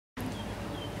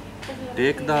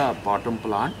Take the bottom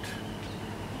plant,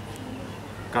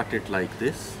 cut it like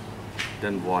this,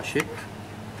 then wash it,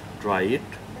 dry it,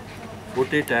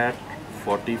 put it at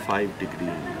 45 degrees.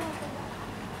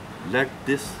 Let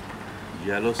this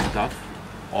yellow stuff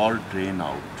all drain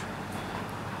out.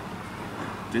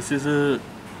 This is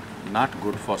not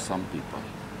good for some people.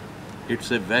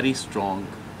 It's a very strong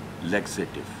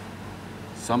laxative.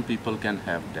 Some people can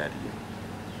have diarrhea,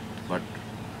 but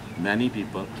many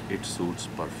people it suits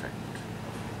perfect.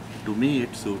 To me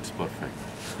it suits perfect,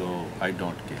 so I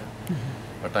don't care.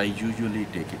 But I usually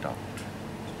take it out.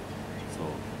 So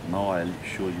now I'll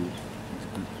show you.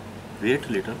 Wait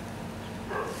little.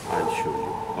 I'll show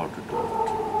you how to do it.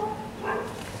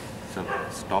 चल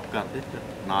stop कर दे फिर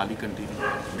नाल ही continue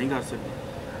नहीं कर सकते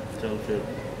चल फिर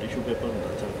tissue paper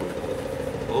होता चल कोई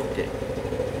okay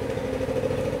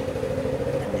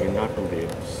need not to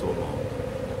wait so long.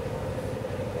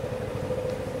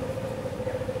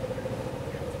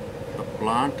 The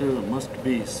plant must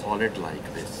be solid like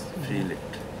this. Feel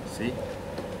it. See,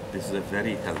 this is a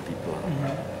very healthy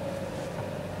plant.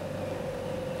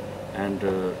 And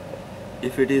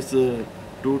if it is 2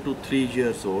 to 3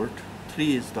 years old,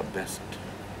 3 is the best,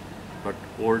 but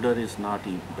older is not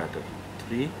even better.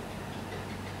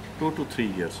 2 to 3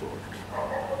 years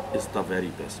old is the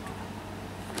very best one.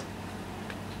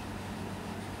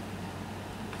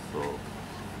 So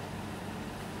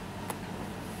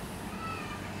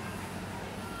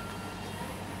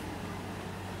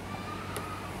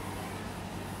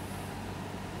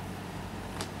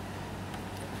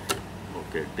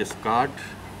okay, discard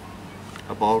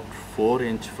about 4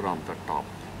 inch from the top,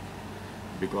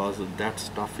 because that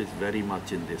stuff is very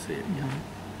much in this area.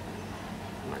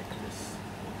 Like this.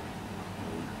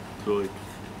 Throw it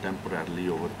temporarily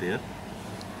over there.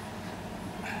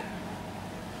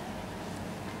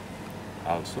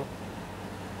 Also,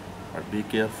 but be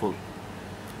careful.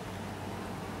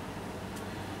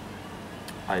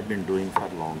 I've been doing for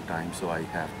a long time, so I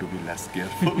have to be less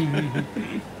careful.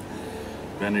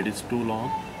 When it is too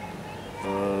long,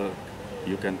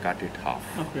 you can cut it half.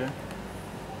 Okay.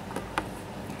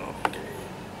 Okay.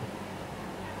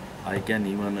 I can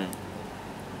even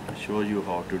show you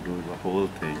how to do the whole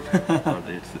thing, but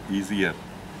it's easier.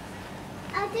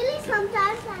 Actually,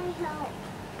 sometimes I help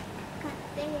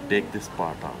cutting. Take this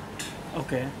part out.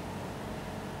 Okay.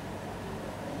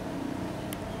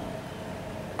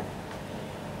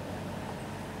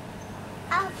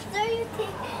 After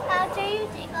you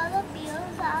take all the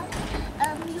peels out,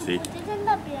 you See? put it in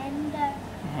the blender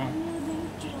and you do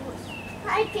juice.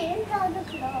 I came on the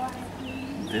floor.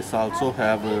 This also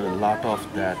have a lot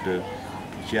of that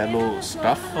yellow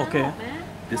stuff. Okay.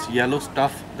 This yellow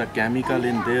stuff, the chemical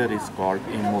in there is called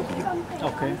ammonium.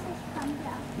 Okay.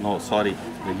 No, sorry.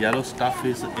 The yellow stuff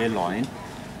is aloin,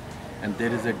 and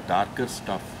there is a darker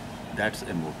stuff, that's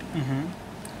ammonium.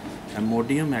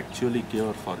 Ammonium actually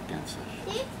cure for cancer.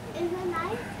 See, is it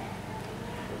nice?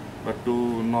 But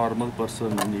to normal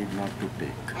person need not to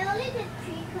take. I only did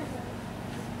 3 colors.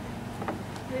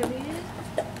 Really?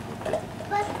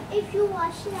 But if you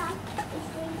wash it out, it's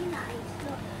really nice.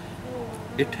 Look.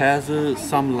 It has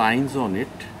some lines on it.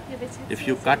 If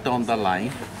you cut on the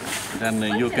line, then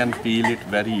you can peel it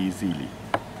very easily.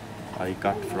 I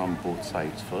cut from both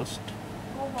sides first.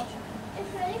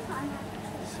 It's really fun.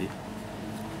 See,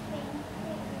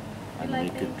 I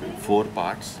make it 4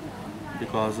 parts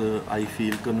because I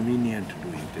feel convenient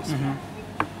doing this.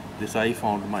 This I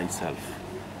found myself.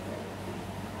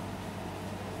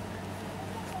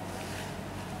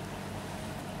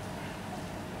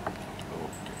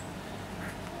 Okay.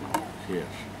 Now here.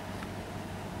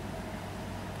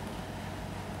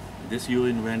 This you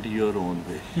invent your own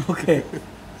way. Okay.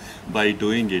 By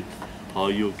doing it, how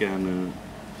you can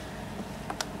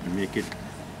make it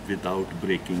without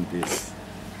breaking this.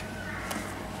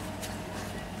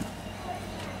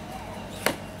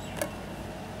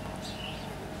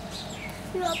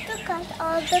 You have to cut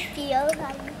all the peels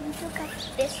and you need to cut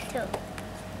this too.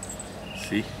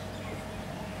 See,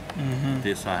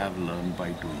 this I have learned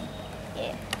by doing.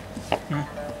 Yeah.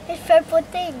 It's for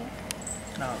putting.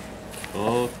 No.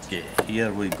 Okay,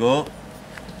 here we go.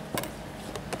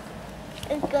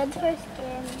 It's good for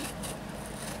skin.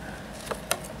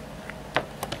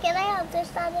 Can I have this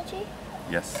strategy?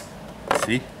 Yes,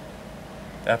 see,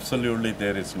 absolutely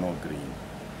there is no green.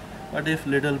 But if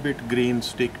little bit green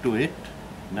stick to it,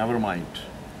 never mind.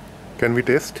 Can we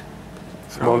taste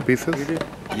small pieces? Yeah.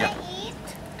 Can I eat?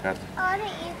 Cut. I want to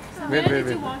eat some. Where wait, did you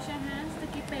wait. wash your hands? The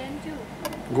keep pen too.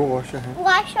 Go wash your hands.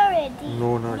 Wash already.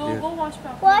 No, not No, yet. go wash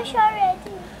properly. Wash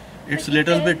already. It's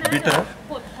little bit bitter,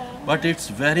 but it's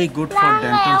very good for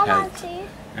dental health.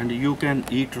 And you can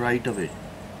eat right away.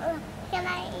 Can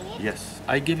I eat? Yes,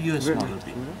 I give you a smaller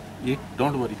piece. Eat,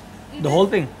 don't worry. The whole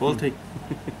thing? Whole thing.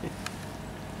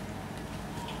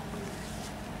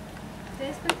 เท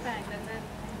สแปลกๆนะ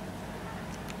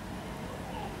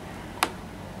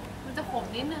มันจะขม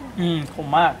นิดนึง ขม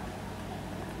มาก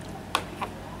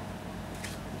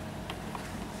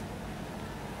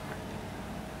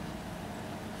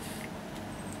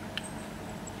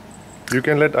You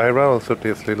can let Ira also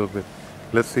taste a little bit.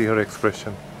 Let's see her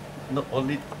expression. No,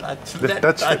 only touch.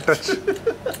 Just touch.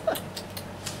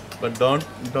 But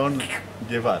don't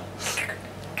give up.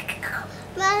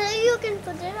 Mother, you can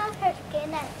put it on her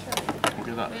skin actually.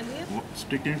 Okay, Really?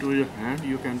 sticking to your hand,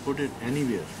 you can put it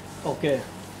anywhere. โอเค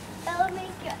It'll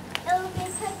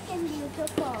make her skin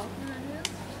beautiful.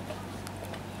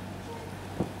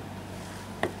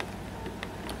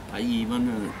 I even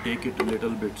take it a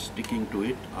little bit, sticking to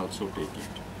it, also take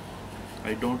it.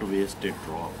 I don't waste a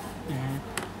drop.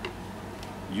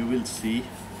 You will see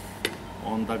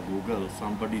on the Google,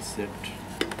 somebody said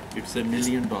it's $1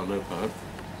 million herb.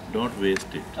 Don't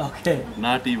waste it. โอเค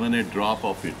Not even a drop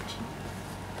of it.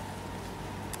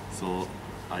 So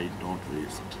I don't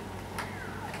waste.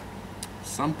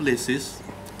 Some places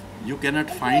you cannot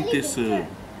find this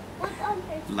What's on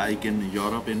her skin? like in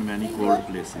Europe in many cold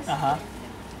places. อ่ะฮะ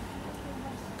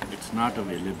It's not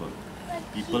available.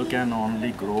 People can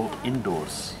only grow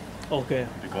indoors โอเค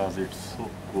because it's so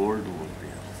cold over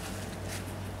there.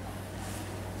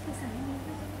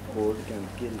 Cold can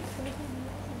kill.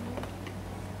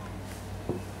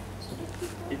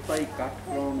 If I cut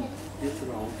from this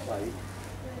round side,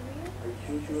 I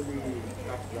usually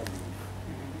cut the leaf.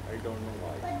 I don't know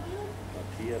why. But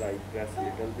here I press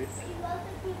little bit.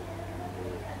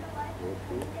 Go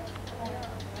through.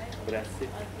 Press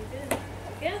it.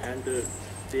 And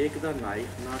take the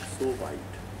knife not so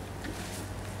wide.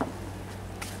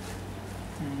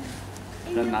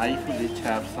 The knife which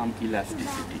have some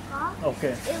elasticity, โอเค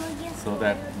It will get so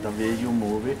that the way you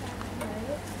move it,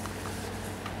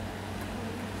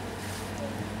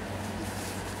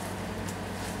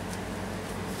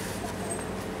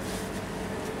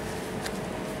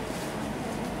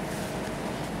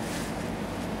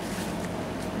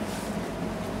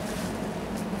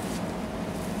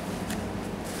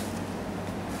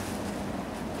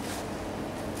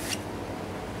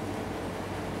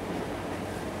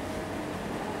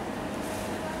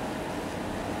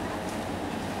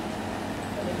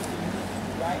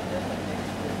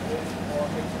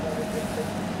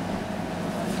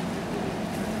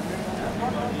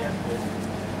 everybody at home